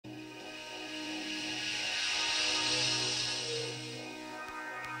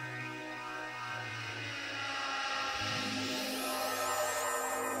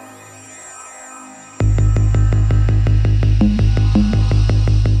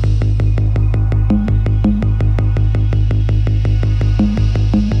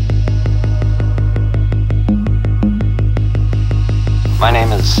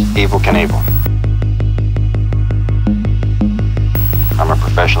is Evel Knievel. I'm a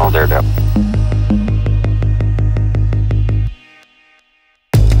professional daredevil.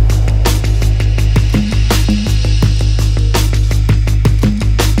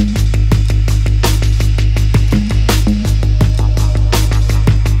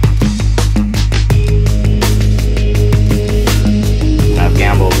 I've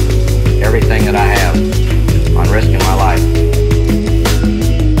gambled everything that I have on risking my life.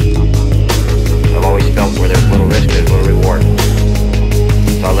 I've always felt where there's little risk, there's little reward.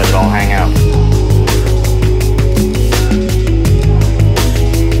 So I let it all hang out.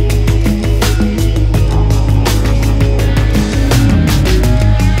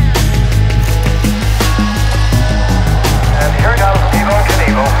 And here comes Evel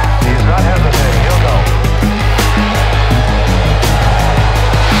Knievel. He's not hesitating. He'll go.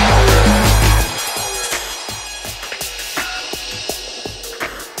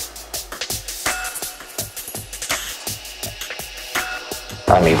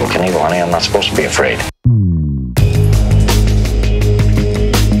 I'm Evel Knievel, honey. I'm not supposed to be afraid.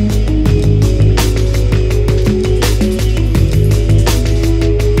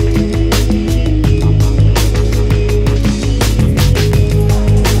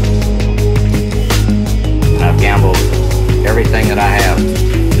 I've gambled everything that I have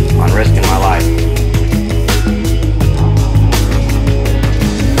on risking my life.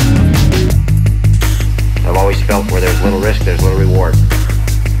 I've always felt where there's little risk, there's little reward.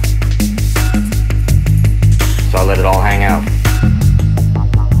 So I let it all hang out.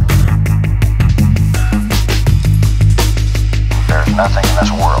 There's nothing in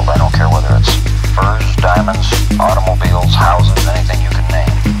this world, I don't care whether it's furs, diamonds, automobiles, houses, anything you can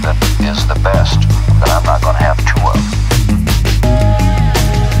name, that is the best that I'm not going to have two of.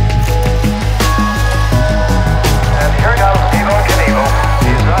 And here comes Evel Knievel.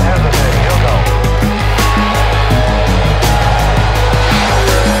 He's not hesitating. He'll go.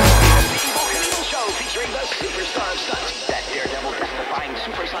 Show featuring the superstar of stunts, that Daredevil testifying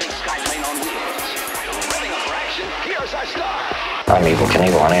supersonic skyplane on wheels. Ready up for action, here's our star. I'm Evel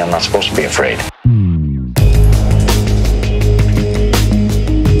Knievel, honey. I'm not supposed to be afraid.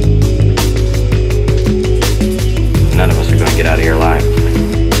 None of us are going to get out of here alive.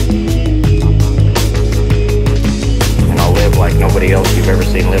 And I'll live like nobody else you've ever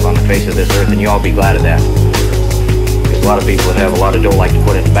seen live on the face of this earth, and you all be glad of that. Because a lot of people that have a lot of dough like to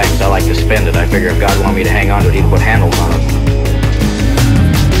put it in banks. I like to spend it. I figure if God wanted me to hang on to it, he'd put handles on it.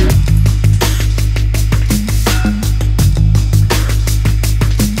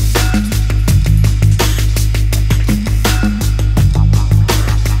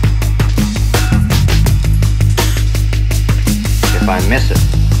 If I miss it,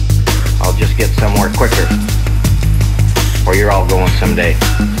 I'll just get somewhere quicker. Or you're all going someday.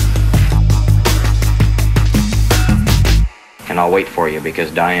 And I'll wait for you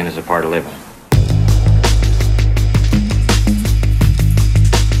because dying is a part of living.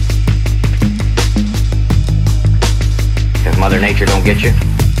 If Mother Nature don't get you,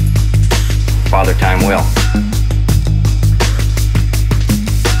 Father Time will.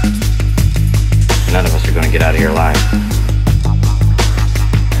 None of us are going to get out of here alive.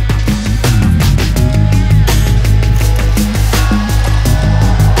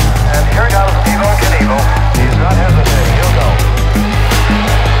 And here comes Evel Knievel. He's not hesitating. He'll go.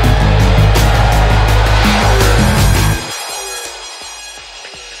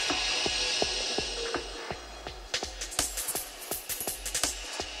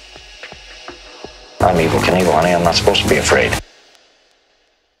 I'm Evel Knievel, honey. I'm not supposed to be afraid.